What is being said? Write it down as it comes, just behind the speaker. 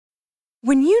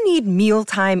When you need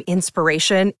mealtime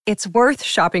inspiration, it's worth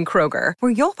shopping Kroger,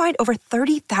 where you'll find over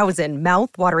 30,000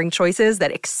 mouth-watering choices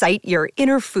that excite your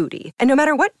inner foodie. And no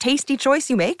matter what tasty choice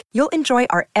you make, you'll enjoy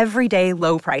our everyday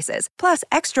low prices, plus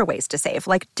extra ways to save,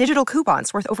 like digital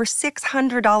coupons worth over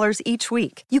 $600 each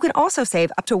week. You can also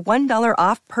save up to $1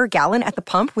 off per gallon at the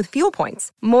pump with fuel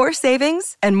points. More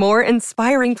savings and more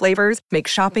inspiring flavors make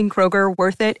shopping Kroger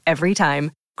worth it every time.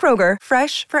 Kroger,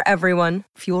 fresh for everyone.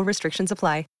 Fuel restrictions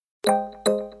apply.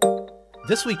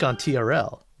 This week on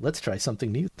TRL, let's try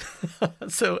something new.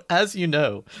 So, as you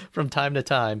know, from time to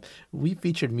time, we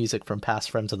featured music from past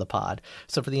friends of the pod.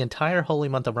 So for the entire holy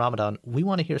month of Ramadan, we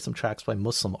want to hear some tracks by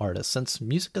Muslim artists, since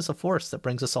music is a force that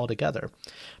brings us all together.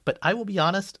 But I will be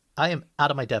honest, I am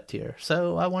out of my depth here,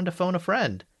 so I wanted to phone a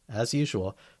friend, as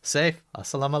usual. Saif,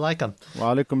 assalamu alaikum.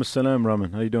 Wa alaikum assalam,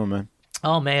 Raman. How you doing, man?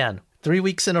 Oh, man. 3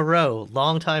 weeks in a row,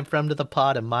 longtime friend of the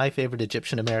pod and my favorite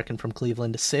Egyptian-American from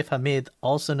Cleveland, Saif Hamid,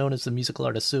 also known as the musical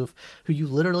artist Suf, who you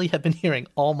literally have been hearing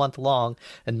all month long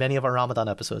in many of our Ramadan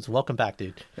episodes. Welcome back,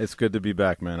 dude. It's good to be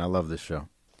back, man. I love this show.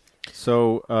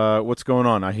 So, what's going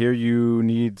on? I hear you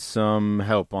need some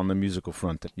help on the musical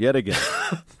front yet again.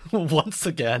 Once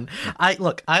again. I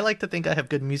like to think I have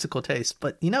good musical taste,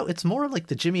 but, it's more like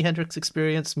the Jimi Hendrix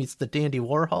Experience meets the Dandy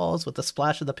Warhols with a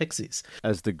splash of the Pixies.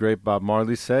 As the great Bob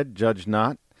Marley said, judge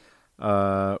not.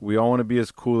 We all want to be as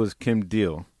cool as Kim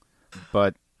Deal,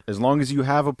 but as long as you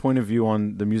have a point of view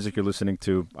on the music you're listening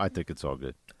to, I think it's all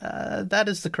good. That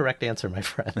is the correct answer, my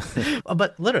friend.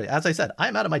 But literally, as I said,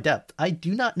 I'm out of my depth. I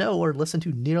do not know or listen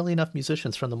to nearly enough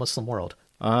musicians from the Muslim world.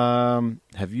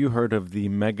 Have you heard of the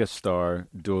megastar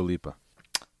Dua Lipa?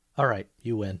 All right,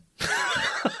 you win.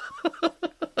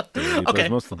 Dua Lipa is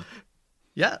Muslim.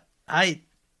 Yeah,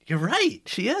 you're right.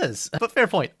 She is. But fair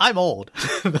point. I'm old.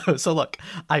 So look,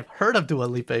 I've heard of Dua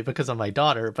Lipa because of my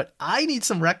daughter, but I need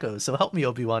some recos. So help me,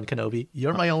 Obi-Wan Kenobi.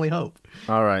 You're my only hope.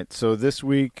 All right. So this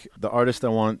week, the artist I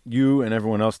want you and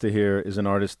everyone else to hear is an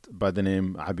artist by the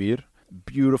name Abir.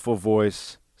 Beautiful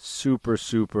voice. Super,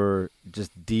 super,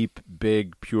 just deep,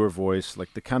 big, pure voice.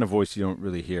 Like the kind of voice you don't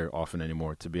really hear often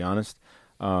anymore, to be honest.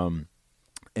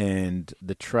 And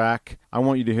the track I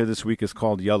want you to hear this week is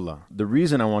called Yallah. The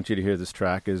reason I want you to hear this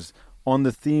track is on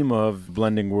the theme of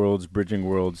blending worlds, bridging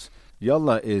worlds.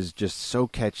 Yallah is just so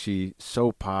catchy,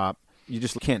 so pop. You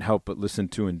just can't help but listen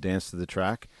to and dance to the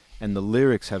track. And the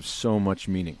lyrics have so much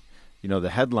meaning. You know,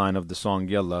 the headline of the song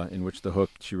Yallah, in which the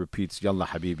hook, she repeats Yallah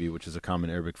Habibi, which is a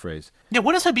common Arabic phrase. Yeah,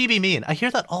 what does Habibi mean? I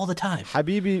hear that all the time.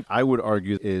 Habibi, I would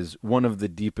argue, is one of the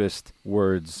deepest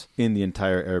words in the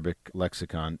entire Arabic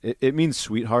lexicon. It means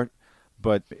sweetheart,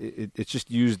 but it's just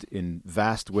used in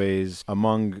vast ways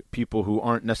among people who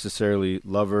aren't necessarily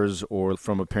lovers or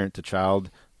from a parent to child.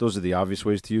 Those are the obvious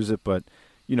ways to use it, but,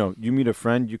 you meet a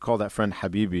friend, you call that friend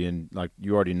Habibi, and,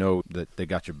 you already know that they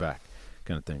got your back.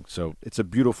 Kind of thing. So it's a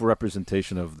beautiful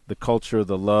representation of the culture,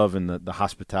 the love, and the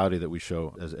hospitality that we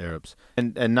show as Arabs.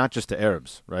 And not just to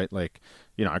Arabs, right? I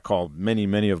call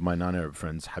many of my non-Arab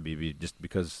friends Habibi just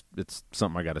because it's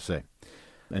something I got to say.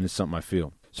 And it's something I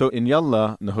feel. So in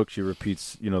Yallah, in the hook, she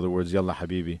repeats, the words Yallah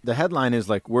Habibi. The headline is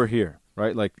we're here,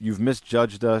 right? You've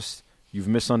misjudged us. You've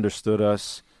misunderstood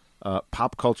us.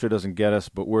 Pop culture doesn't get us,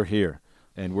 but we're here.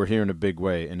 And we're here in a big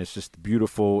way. And it's just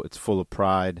beautiful. It's full of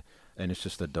pride. And it's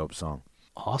just a dope song.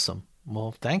 Awesome.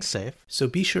 Well, thanks, Saif. So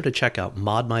be sure to check out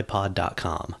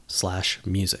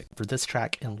modmypod.com/music for this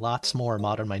track and lots more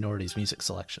Modern Minorities music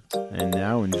selections. And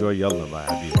now enjoy Yallah by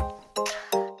Abir.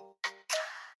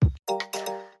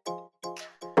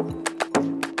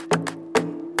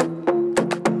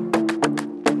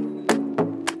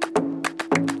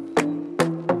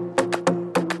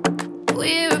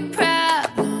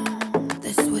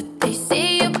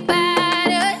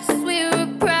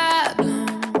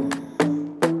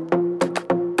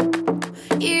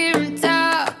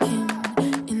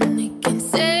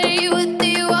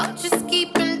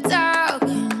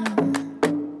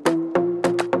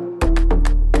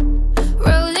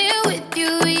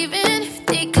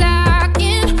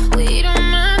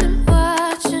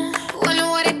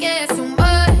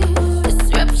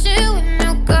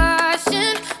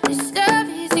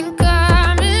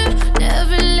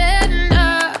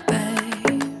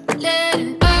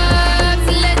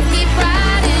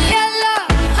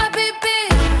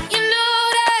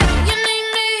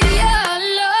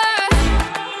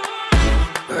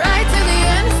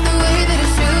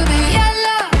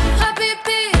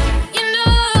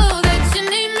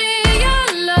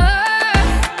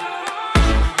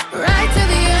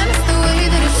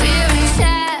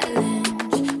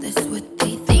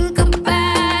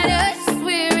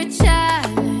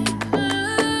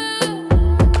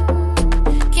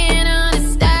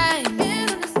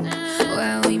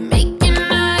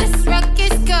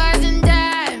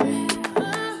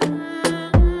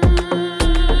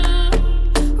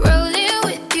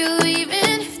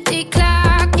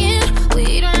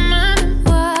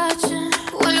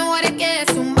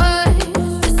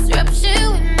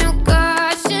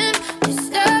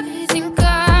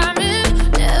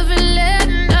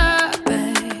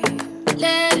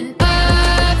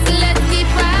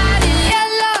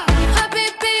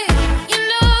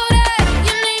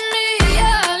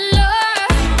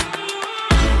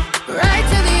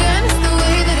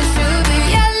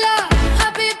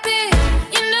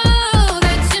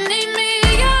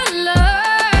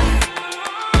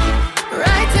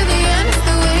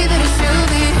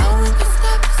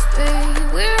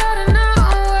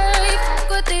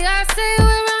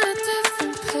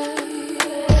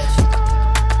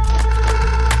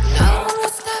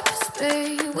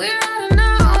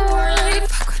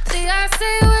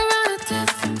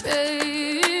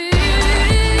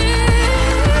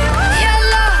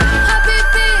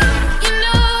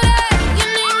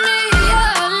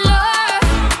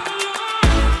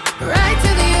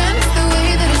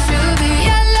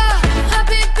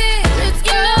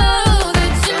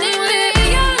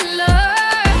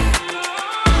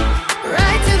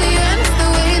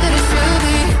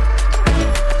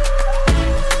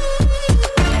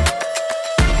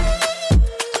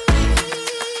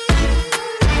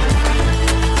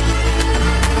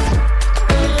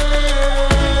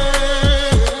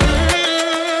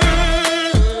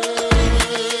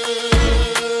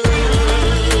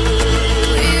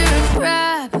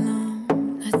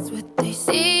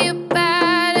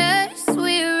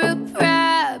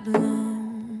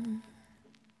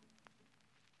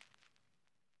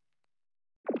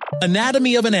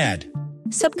 Anatomy of an ad.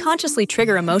 Subconsciously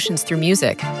trigger emotions through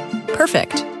music.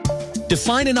 Perfect.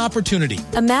 Define an opportunity.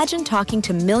 Imagine talking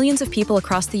to millions of people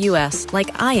across the U.S.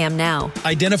 like I am now.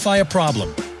 Identify a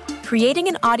problem. Creating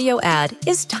an audio ad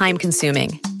is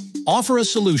time-consuming. Offer a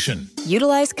solution.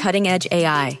 Utilize cutting-edge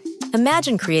AI.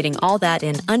 Imagine creating all that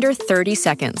in under 30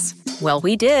 seconds. Well,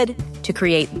 we did, to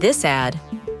create this ad.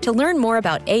 To learn more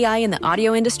about AI in the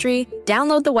audio industry,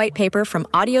 download the white paper from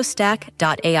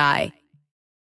audiostack.ai.